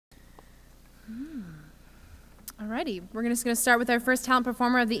Alrighty, we're just going to start with our first talent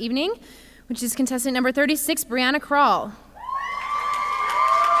performer of the evening, which is contestant number 36, Brianna Krall.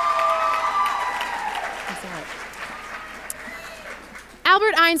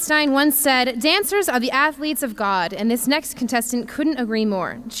 Albert Einstein once said, "Dancers are the athletes of God," and this next contestant couldn't agree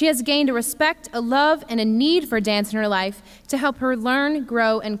more. She has gained a respect, a love, and a need for dance in her life to help her learn,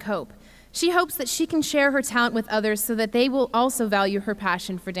 grow, and cope. She hopes that she can share her talent with others so that they will also value her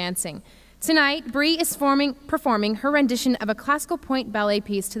passion for dancing. Tonight, Bri is performing her rendition of a classical point ballet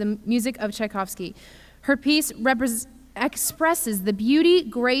piece to the music of Tchaikovsky. Her piece expresses the beauty,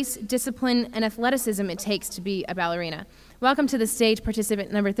 grace, discipline, and athleticism it takes to be a ballerina. Welcome to the stage,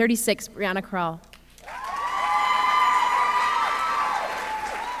 participant number 36, Brianna Krall.